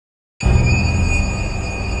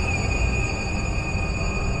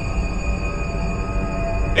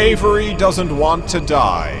Avery doesn't want to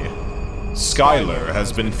die. Skylar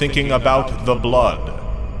has been thinking about the blood.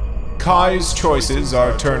 Kai's choices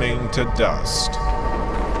are turning to dust.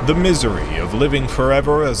 The misery of living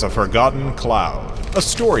forever as a forgotten cloud. A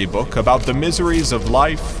storybook about the miseries of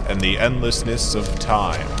life and the endlessness of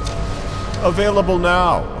time. Available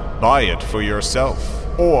now. Buy it for yourself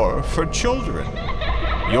or for children.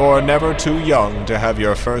 You're never too young to have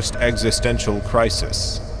your first existential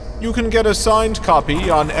crisis. You can get a signed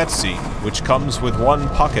copy on Etsy, which comes with one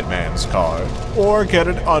Pocketman's card, or get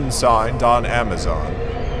it unsigned on Amazon.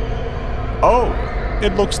 Oh,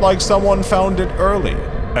 it looks like someone found it early,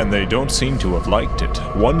 and they don't seem to have liked it.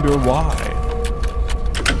 Wonder why?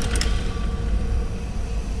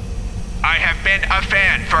 I have been a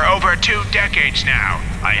fan for over 2 decades now.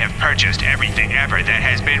 I have purchased everything ever that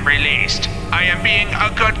has been released. I am being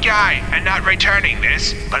a good guy and not returning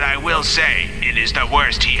this, but I will say it is the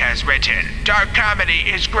worst he has written. Dark comedy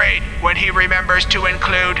is great when he remembers to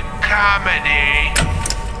include comedy.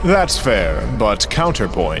 That's fair, but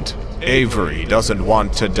counterpoint. Avery doesn't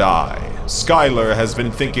want to die. Skylar has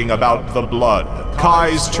been thinking about the blood.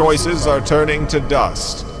 Kai's choices are turning to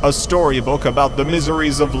dust. A storybook about the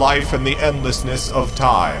miseries of life and the endlessness of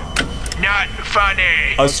time. Not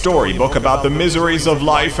funny. A storybook about the miseries of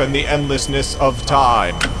life and the endlessness of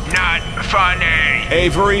time. Not funny.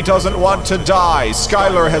 Avery doesn't want to die.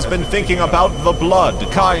 Skylar has been thinking about the blood.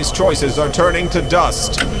 Kai's choices are turning to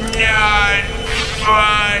dust. Not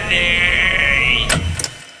funny.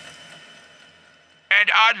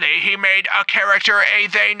 And oddly, he made a character a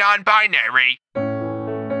they non-binary.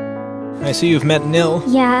 I see you've met Nil.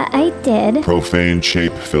 Yeah, I did. Profane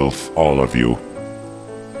shape filth, all of you.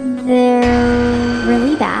 They're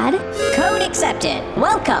really bad. Code accepted.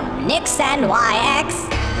 Welcome, Nix and YX.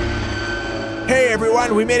 Hey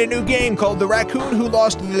everyone, we made a new game called The Raccoon Who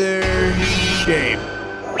Lost Their Shape.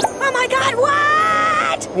 Oh my god,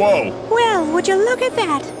 what? Whoa! Well, would you look at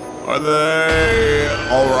that? Are they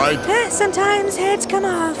alright? Sometimes heads come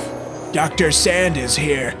off. Dr. Sand is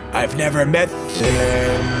here. I've never met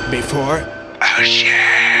them before. Oh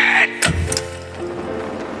shit.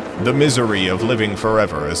 The misery of living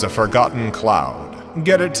forever as a forgotten cloud.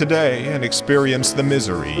 Get it today and experience the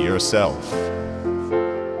misery yourself.